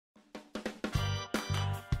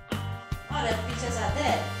rep teachers are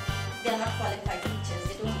there, they are not qualified teachers.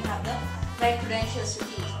 They don't have the right credentials to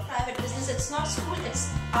teach. Private business, it's not school,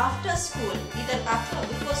 it's after school, either after or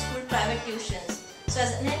before school private tuitions. So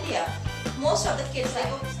as in India, most of the kids, they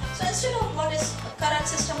go, so instead of what is a current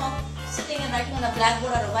system of sitting and writing on a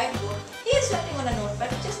blackboard or a whiteboard, he is writing on a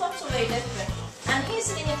notepad, which is not so very different. And he is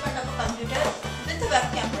sitting in front of a computer with a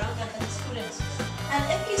webcam program and the students. And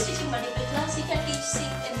if he is teaching multiple classes, he can teach, see,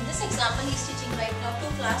 in this example, he is teaching right now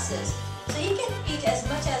 2 classes. So he can teach as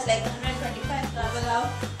much as like 125 classes out,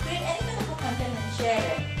 create any kind of a content and share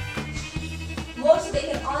it. More so they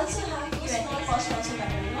can also have those small costs also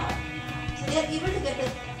matter a lot. So they are able to get the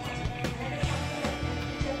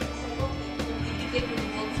integrate with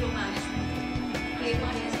workflow management, create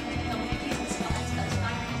communities and smarts. That's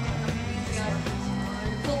why we are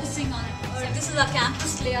focusing on it. This is our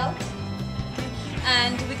campus layout,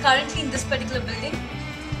 and we're currently in this particular building.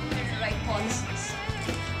 The right policies.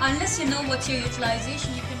 Unless you know what's your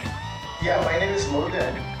utilization, you can. Yeah, my name is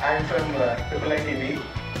Morgan. I'm from IIITV.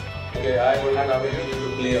 Okay, I will allow you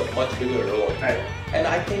to play a much bigger role. Right. And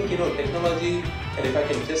I think, technology, and if I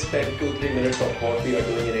can just spend 2-3 minutes of what we are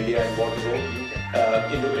doing in India and what role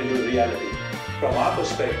into reality. From our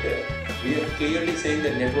perspective, we are clearly saying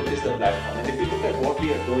that network is the platform. And if you look at what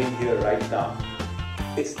we are doing here right now,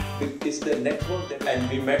 it's the network that, and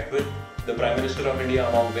we met with the Prime Minister of India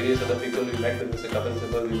among various other people. We met with Mr. Kapil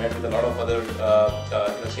Sibal, we met with a lot of other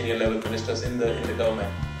senior level ministers in the government.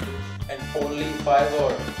 And only 5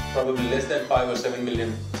 or probably less than 5 or 7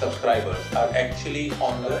 million subscribers are actually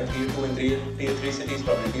on the tier 2 and tier 3 cities,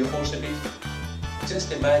 probably tier 4 cities.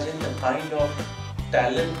 Just imagine the kind of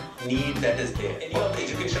talent need that is there. Any of the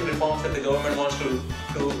education reforms that the government wants to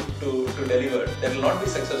deliver, that will not be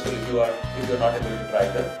successful if you are not able to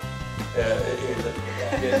drive them.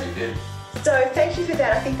 Yes, you did. So thank you for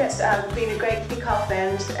that. I think that's been a great kick-off,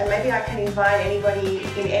 and maybe I can invite anybody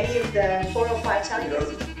in any of the 4 or 5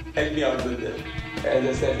 challenges. Help me out with this. As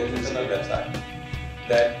I said, there is another website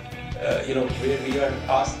that where we are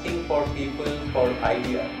asking for people for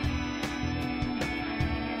ideas.